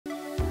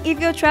If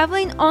you're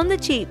traveling on the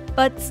cheap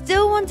but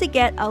still want to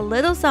get a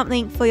little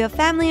something for your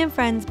family and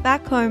friends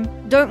back home,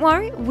 don't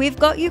worry, we've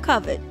got you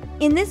covered.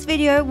 In this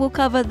video, we'll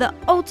cover the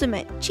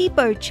ultimate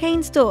cheapo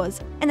chain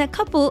stores and a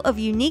couple of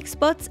unique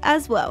spots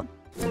as well.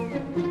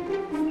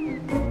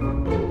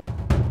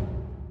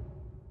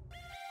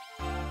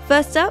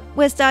 First up,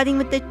 we're starting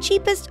with the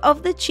cheapest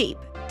of the cheap,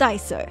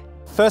 Daiso.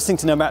 First thing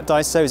to know about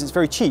Daiso is it's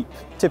very cheap.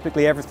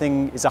 Typically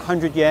everything is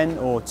 100 yen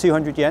or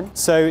 200 yen.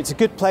 So it's a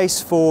good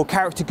place for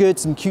character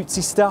goods and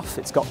cutesy stuff.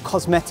 It's got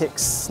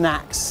cosmetics,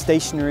 snacks,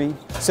 stationery.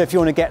 So if you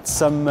want to get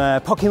some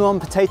Pokemon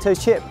potato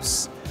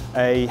chips,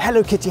 a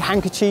Hello Kitty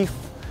handkerchief,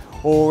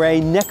 or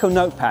a Neko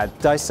notepad,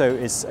 Daiso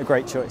is a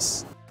great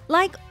choice.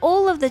 Like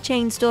all of the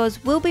chain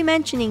stores we'll be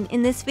mentioning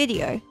in this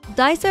video,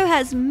 Daiso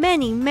has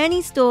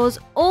many stores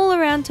all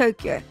around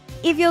Tokyo.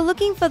 If you're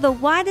looking for the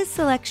widest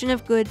selection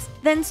of goods,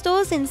 then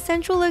stores in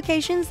central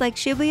locations like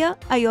Shibuya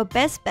are your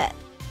best bet.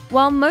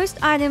 While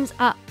most items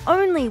are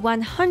only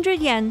 100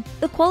 yen,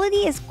 the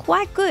quality is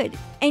quite good,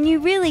 and you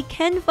really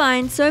can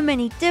find so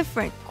many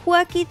different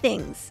quirky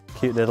things.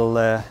 Cute little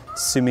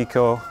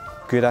Sumiko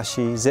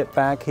Gurashi zip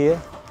bag here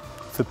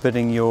for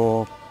putting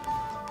your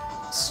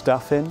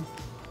stuff in.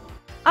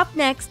 Up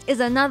next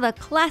is another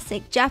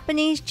classic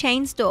Japanese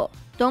chain store,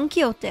 Don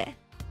Quijote.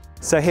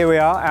 So here we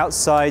are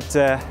outside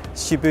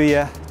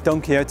Shibuya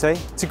Don Quijote.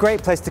 It's a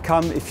great place to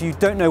come if you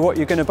don't know what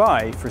you're going to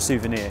buy for a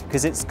souvenir,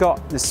 because it's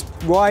got this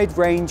wide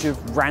range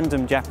of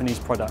random Japanese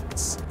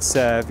products.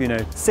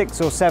 It's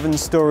 6 or 7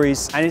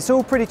 stories, and it's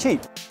all pretty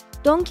cheap.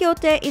 Don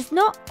Quijote is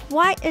not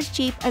quite as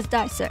cheap as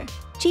Daiso.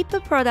 Cheaper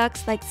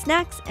products like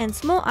snacks and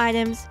small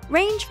items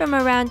range from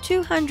around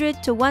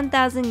 200 to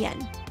 1,000 yen,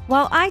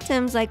 while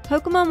items like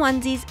Pokemon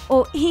onesies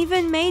or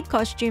even maid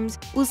costumes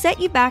will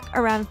set you back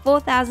around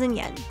 4,000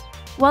 yen.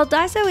 While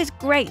Daiso is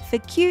great for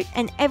cute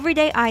and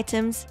everyday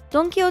items,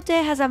 Don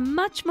Quijote has a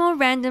much more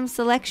random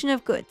selection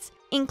of goods,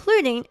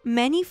 including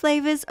many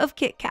flavors of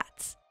Kit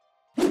Kats.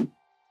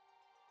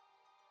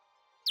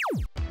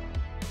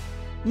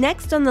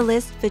 Next on the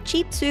list for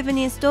cheap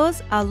souvenir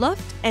stores are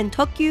Loft and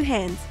Tokyu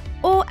Hands,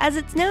 or as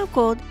it's now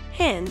called,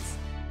 Hands.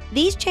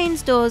 These chain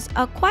stores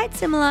are quite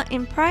similar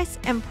in price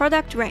and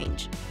product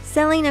range,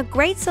 selling a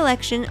great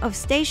selection of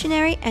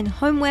stationery and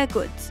homeware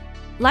goods.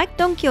 Like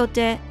Don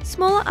Quijote,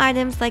 smaller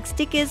items like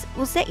stickers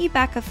will set you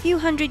back a few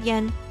hundred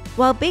yen,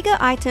 while bigger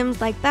items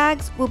like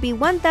bags will be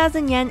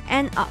 1,000 yen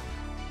and up.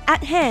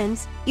 At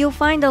Hands, you'll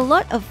find a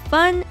lot of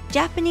fun,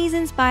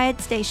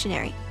 Japanese-inspired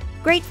stationery,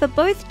 great for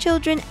both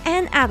children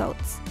and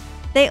adults.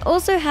 They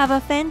also have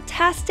a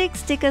fantastic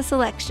sticker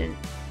selection,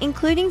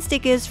 including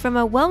stickers from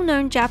a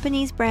well-known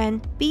Japanese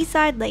brand,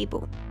 B-Side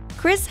Label.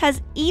 Chris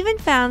has even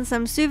found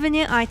some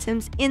souvenir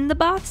items in the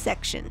bath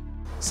section.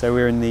 So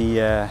we're in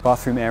the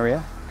bathroom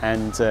area,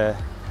 and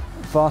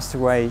vast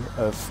array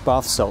of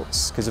bath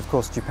salts, because of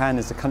course Japan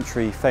is a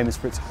country famous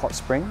for its hot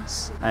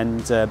springs,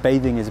 and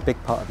bathing is a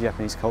big part of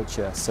Japanese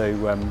culture. So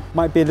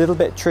might be a little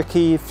bit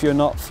tricky if you're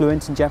not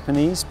fluent in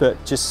Japanese,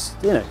 but just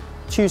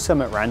choose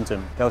some at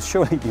random. They'll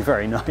surely be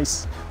very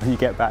nice when you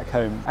get back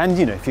home, and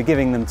if you're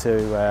giving them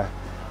to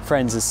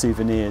friends as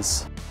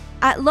souvenirs.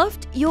 At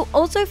Loft, you'll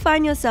also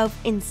find yourself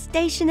in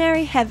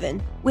stationery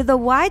heaven with a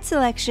wide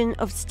selection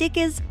of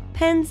stickers,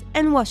 pens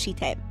and washi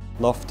tape.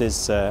 Loft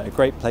is a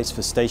great place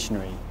for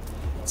stationery.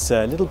 It's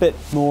a little bit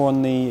more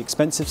on the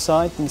expensive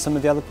side than some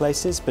of the other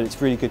places, but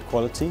it's really good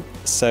quality.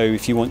 So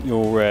if you want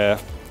your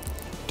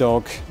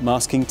dog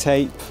masking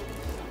tape,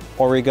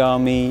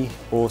 origami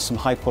or some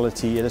high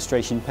quality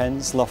illustration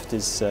pens, Loft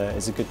is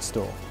a good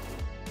store.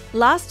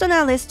 Last on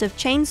our list of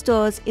chain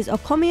stores is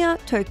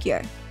Akomeya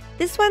Tokyo.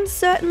 This one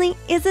certainly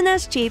isn't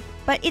as cheap,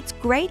 but it's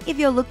great if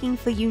you're looking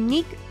for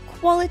unique,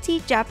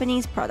 quality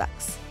Japanese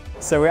products.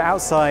 So we're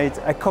outside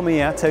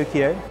Akomeya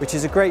Tokyo, which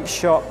is a great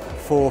shop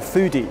for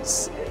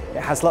foodies. It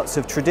has lots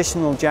of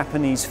traditional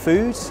Japanese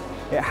food.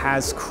 It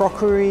has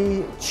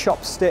crockery,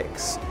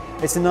 chopsticks.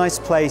 It's a nice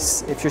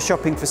place if you're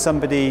shopping for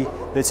somebody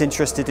that's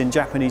interested in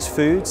Japanese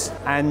foods.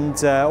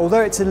 And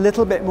although it's a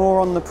little bit more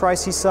on the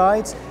pricey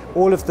side,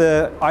 all of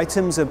the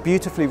items are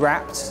beautifully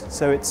wrapped,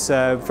 so it's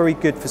very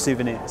good for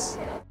souvenirs.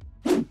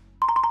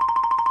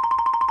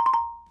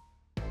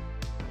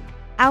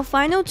 Our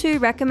final 2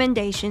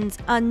 recommendations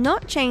are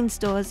not chain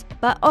stores,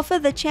 but offer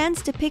the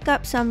chance to pick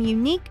up some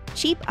unique,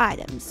 cheap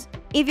items.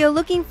 If you're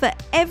looking for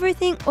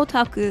everything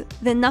otaku,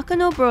 then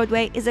Nakano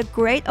Broadway is a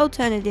great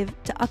alternative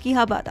to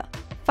Akihabara.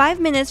 5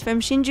 minutes from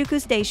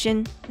Shinjuku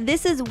Station,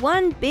 this is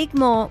one big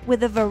mall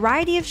with a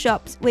variety of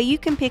shops where you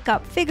can pick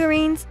up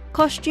figurines,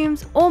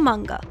 costumes, or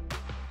manga.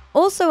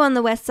 Also on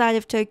the west side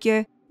of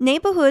Tokyo,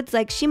 neighborhoods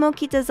like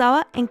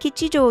Shimokitazawa and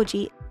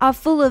Kichijoji are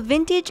full of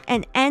vintage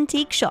and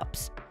antique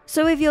shops.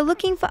 So if you're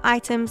looking for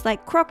items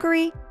like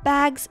crockery,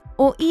 bags,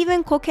 or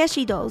even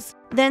kokeshi dolls,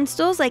 then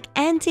stores like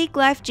Antique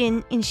Life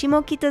Gin in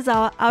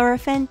Shimokitazawa are a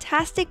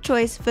fantastic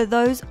choice for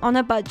those on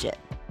a budget.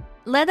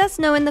 Let us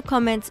know in the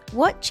comments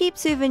what cheap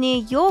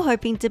souvenir you're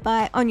hoping to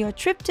buy on your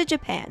trip to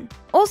Japan.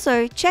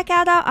 Also, check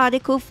out our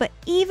article for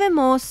even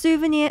more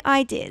souvenir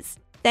ideas.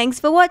 Thanks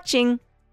for watching!